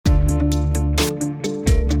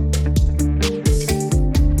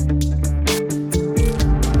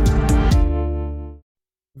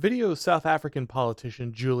Video of South African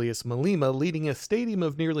politician Julius Malema leading a stadium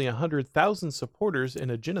of nearly 100,000 supporters in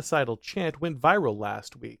a genocidal chant went viral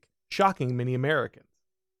last week, shocking many Americans.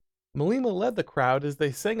 Malema led the crowd as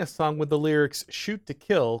they sang a song with the lyrics "Shoot to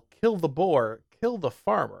kill the Boer, kill the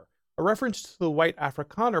farmer," a reference to the white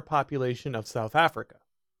Afrikaner population of South Africa.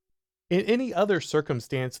 In any other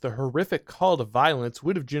circumstance, the horrific call to violence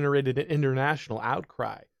would have generated an international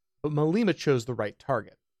outcry, but Malema chose the right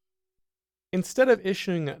target. Instead of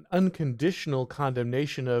issuing an unconditional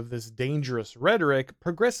condemnation of this dangerous rhetoric,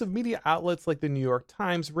 progressive media outlets like the New York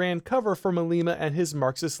Times ran cover for Malema and his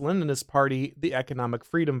Marxist-Leninist party, the Economic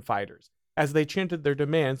Freedom Fighters, as they chanted their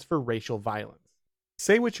demands for racial violence.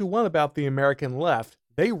 Say what you want about the American left,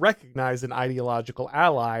 they recognize an ideological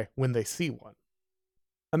ally when they see one.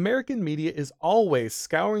 American media is always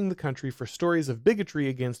scouring the country for stories of bigotry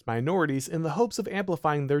against minorities in the hopes of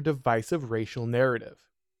amplifying their divisive racial narrative.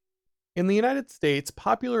 In the United States,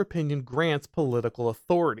 popular opinion grants political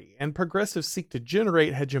authority, and progressives seek to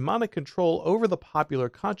generate hegemonic control over the popular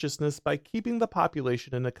consciousness by keeping the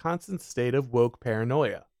population in a constant state of woke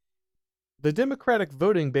paranoia. The Democratic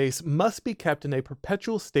voting base must be kept in a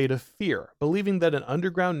perpetual state of fear, believing that an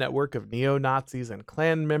underground network of neo-Nazis and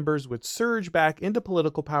Klan members would surge back into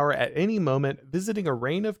political power at any moment, visiting a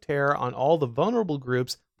reign of terror on all the vulnerable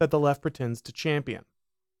groups that the left pretends to champion.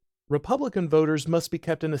 Republican voters must be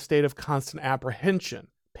kept in a state of constant apprehension,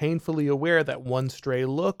 painfully aware that one stray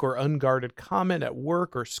look or unguarded comment at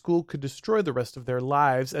work or school could destroy the rest of their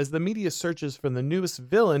lives as the media searches for the newest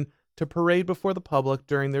villain to parade before the public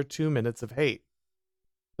during their 2 minutes of hate.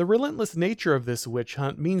 The relentless nature of this witch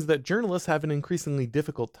hunt means that journalists have an increasingly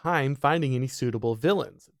difficult time finding any suitable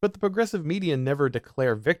villains, but the progressive media never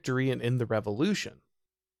declare victory and end the revolution.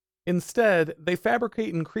 Instead, they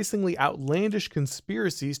fabricate increasingly outlandish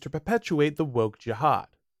conspiracies to perpetuate the woke jihad.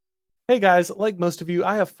 Hey guys, like most of you,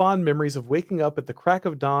 I have fond memories of waking up at the crack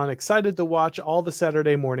of dawn excited to watch all the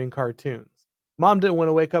Saturday morning cartoons. Mom didn't want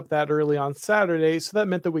to wake up that early on Saturday, so that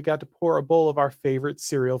meant that we got to pour a bowl of our favorite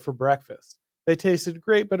cereal for breakfast. They tasted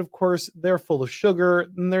great, but of course, they're full of sugar,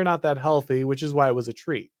 and they're not that healthy, which is why it was a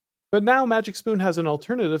treat. But now Magic Spoon has an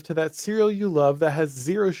alternative to that cereal you love that has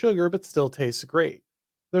zero sugar but still tastes great.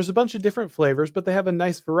 There's a bunch of different flavors, but they have a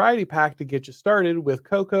nice variety pack to get you started with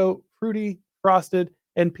cocoa, fruity, frosted,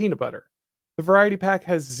 and peanut butter. The variety pack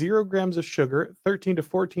has 0 grams of sugar, 13 to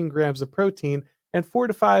 14 grams of protein, and 4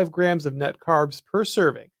 to 5 grams of net carbs per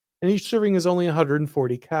serving, and each serving is only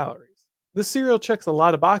 140 calories. This cereal checks a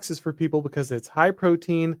lot of boxes for people because it's high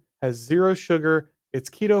protein, has 0 sugar, it's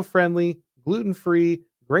keto friendly, gluten free,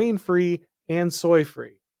 grain free, and soy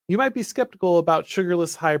free. You might be skeptical about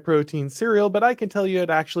sugarless high-protein cereal, but I can tell you it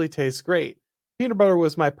actually tastes great. Peanut butter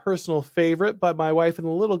was my personal favorite, but my wife and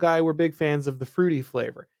the little guy were big fans of the fruity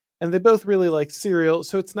flavor, and they both really like cereal,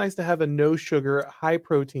 so it's nice to have a no-sugar,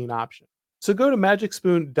 high-protein option. So go to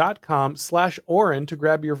magicspoon.com/Oren to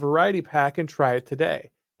grab your variety pack and try it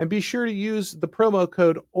today. And be sure to use the promo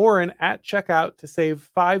code Oren at checkout to save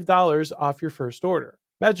 $5 off your first order.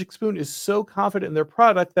 Magic Spoon is so confident in their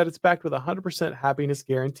product that it's backed with a 100% happiness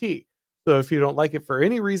guarantee. So if you don't like it for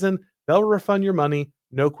any reason, they'll refund your money,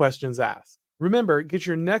 no questions asked. Remember, get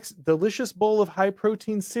your next delicious bowl of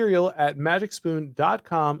high-protein cereal at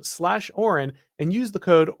magicspoon.com/Oren and use the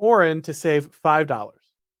code Oren to save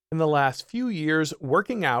 $5. In the last few years,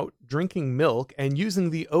 working out, drinking milk, and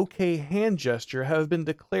using the OK hand gesture have been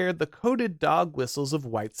declared the coded dog whistles of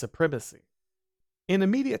white supremacy. In a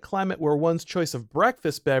media climate where one's choice of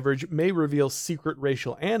breakfast beverage may reveal secret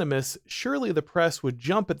racial animus, surely the press would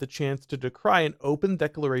jump at the chance to decry an open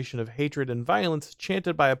declaration of hatred and violence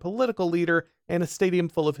chanted by a political leader and a stadium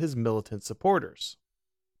full of his militant supporters.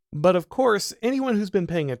 But of course, anyone who's been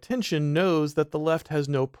paying attention knows that the left has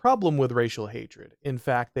no problem with racial hatred. In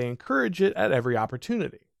fact, they encourage it at every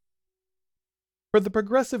opportunity. For the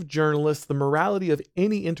progressive journalists, the morality of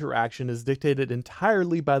any interaction is dictated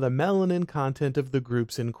entirely by the melanin content of the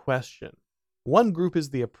groups in question. One group is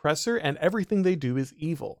the oppressor and everything they do is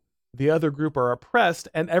evil. The other group are oppressed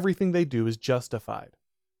and everything they do is justified.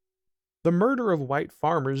 The murder of white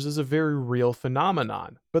farmers is a very real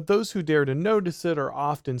phenomenon, but those who dare to notice it are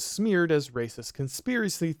often smeared as racist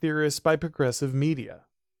conspiracy theorists by progressive media.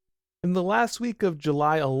 In the last week of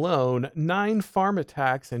July alone, 9 farm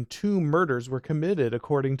attacks and 2 murders were committed,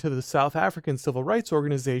 according to the South African civil rights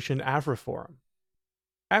organization AfriForum.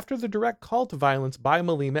 After the direct call to violence by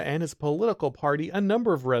Malema and his political party, a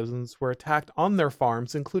number of residents were attacked on their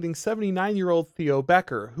farms, including 79-year-old Theo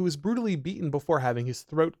Becker, who was brutally beaten before having his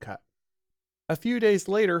throat cut. A few days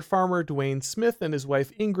later, farmer Dwayne Smith and his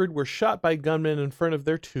wife Ingrid were shot by gunmen in front of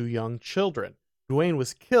their 2 young children. Duane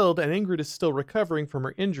was killed, and Ingrid is still recovering from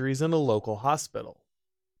her injuries in a local hospital.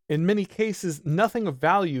 In many cases, nothing of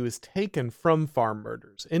value is taken from farm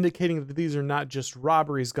murders, indicating that these are not just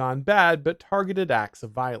robberies gone bad, but targeted acts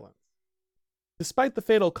of violence. Despite the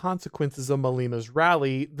fatal consequences of Malima's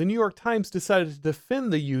rally, the New York Times decided to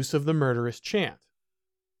defend the use of the murderous chant.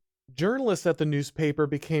 Journalists at the newspaper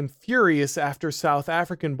became furious after South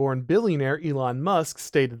African-born billionaire Elon Musk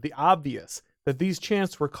stated the obvious, that these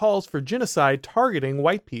chants were calls for genocide targeting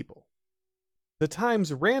white people. The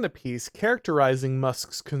Times ran a piece characterizing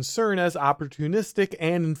Musk's concern as opportunistic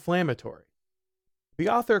and inflammatory. The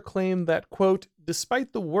author claimed that, quote,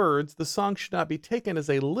 despite the words, the song should not be taken as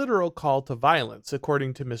a literal call to violence,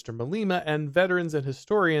 according to Mr. Malema and veterans and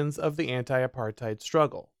historians of the anti-apartheid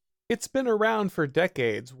struggle. It's been around for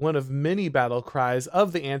decades, one of many battle cries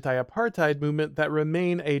of the anti-apartheid movement that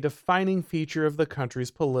remain a defining feature of the country's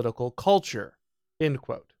political culture, end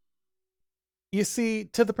quote. You see,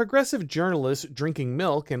 to the progressive journalist, drinking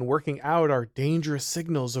milk and working out are dangerous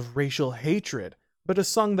signals of racial hatred, but a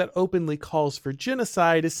song that openly calls for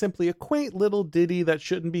genocide is simply a quaint little ditty that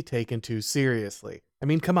shouldn't be taken too seriously. I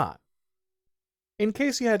mean, come on. In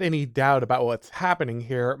case you had any doubt about what's happening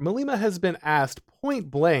here, Malema has been asked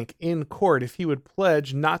point blank in court if he would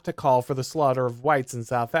pledge not to call for the slaughter of whites in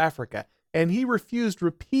South Africa, and he refused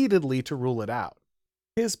repeatedly to rule it out.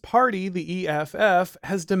 His party, the EFF,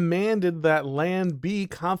 has demanded that land be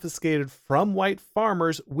confiscated from white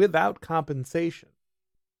farmers without compensation.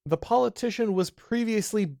 The politician was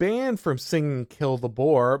previously banned from singing Kill the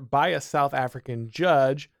Boer by a South African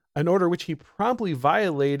judge, an order which he promptly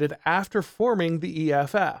violated after forming the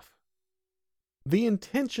EFF. The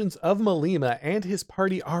intentions of Malema and his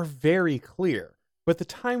party are very clear, but the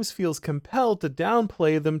Times feels compelled to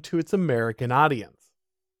downplay them to its American audience.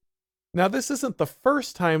 Now, this isn't the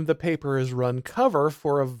first time the paper has run cover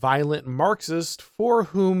for a violent Marxist for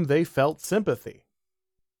whom they felt sympathy.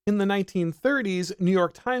 In the 1930s, New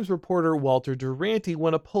York Times reporter Walter Duranty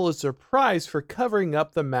won a Pulitzer Prize for covering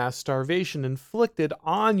up the mass starvation inflicted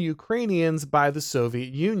on Ukrainians by the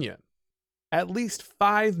Soviet Union. At least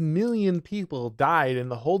 5 million people died in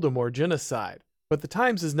the Holodomor genocide, but the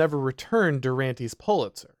Times has never returned Duranty's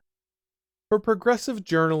Pulitzer. For progressive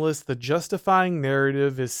journalists, the justifying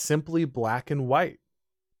narrative is simply black and white.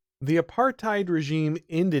 The apartheid regime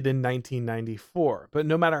ended in 1994, but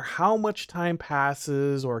no matter how much time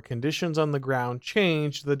passes or conditions on the ground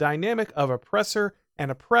change, the dynamic of oppressor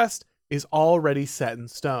and oppressed is already set in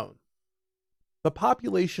stone. The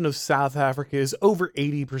population of South Africa is over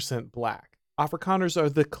 80% black. Afrikaners are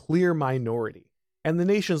the clear minority, and the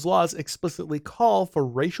nation's laws explicitly call for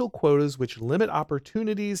racial quotas which limit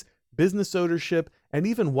opportunities, business ownership, and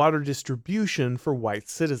even water distribution for white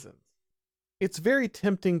citizens. It's very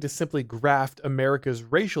tempting to simply graft America's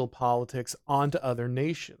racial politics onto other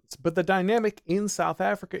nations, but the dynamic in South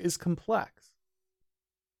Africa is complex.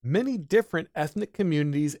 Many different ethnic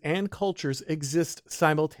communities and cultures exist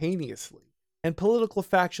simultaneously, and political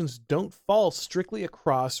factions don't fall strictly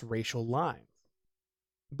across racial lines.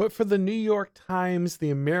 But for the New York Times,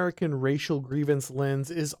 the American racial grievance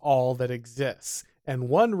lens is all that exists, and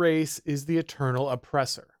one race is the eternal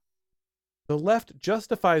oppressor. The left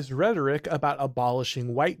justifies rhetoric about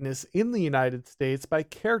abolishing whiteness in the United States by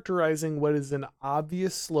characterizing what is an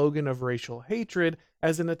obvious slogan of racial hatred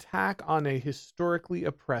as an attack on a historically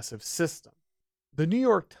oppressive system. The New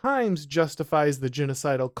York Times justifies the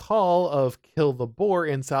genocidal call of Kill the Boer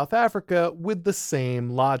in South Africa with the same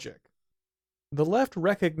logic. The left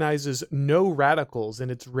recognizes no radicals in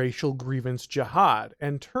its racial grievance jihad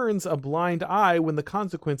and turns a blind eye when the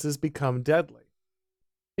consequences become deadly.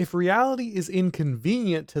 If reality is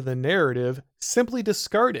inconvenient to the narrative, simply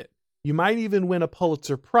discard it. You might even win a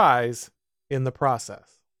Pulitzer Prize in the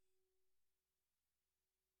process.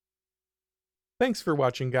 Thanks for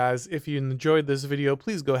watching, guys. If you enjoyed this video,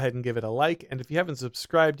 please go ahead and give it a like. And if you haven't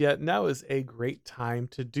subscribed yet, now is a great time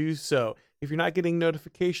to do so. If you're not getting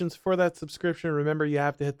notifications for that subscription, remember you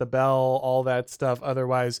have to hit the bell, all that stuff.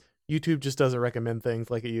 Otherwise, YouTube just doesn't recommend things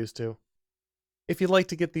like it used to. If you'd like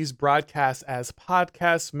to get these broadcasts as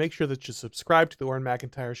podcasts, make sure that you subscribe to The Warren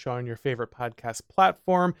McIntyre Show on your favorite podcast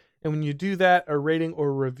platform. And when you do that, a rating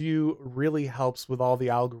or review really helps with all the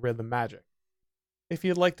algorithm magic. If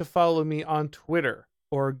you'd like to follow me on Twitter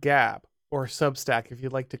or Gab or Substack, if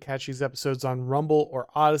you'd like to catch these episodes on Rumble or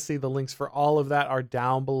Odyssey, the links for all of that are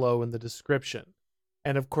down below in the description.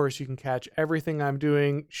 And of course, you can catch everything I'm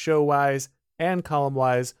doing show-wise and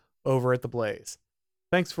column-wise over at The Blaze.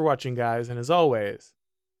 Thanks for watching, guys, and as always,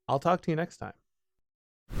 I'll talk to you next time.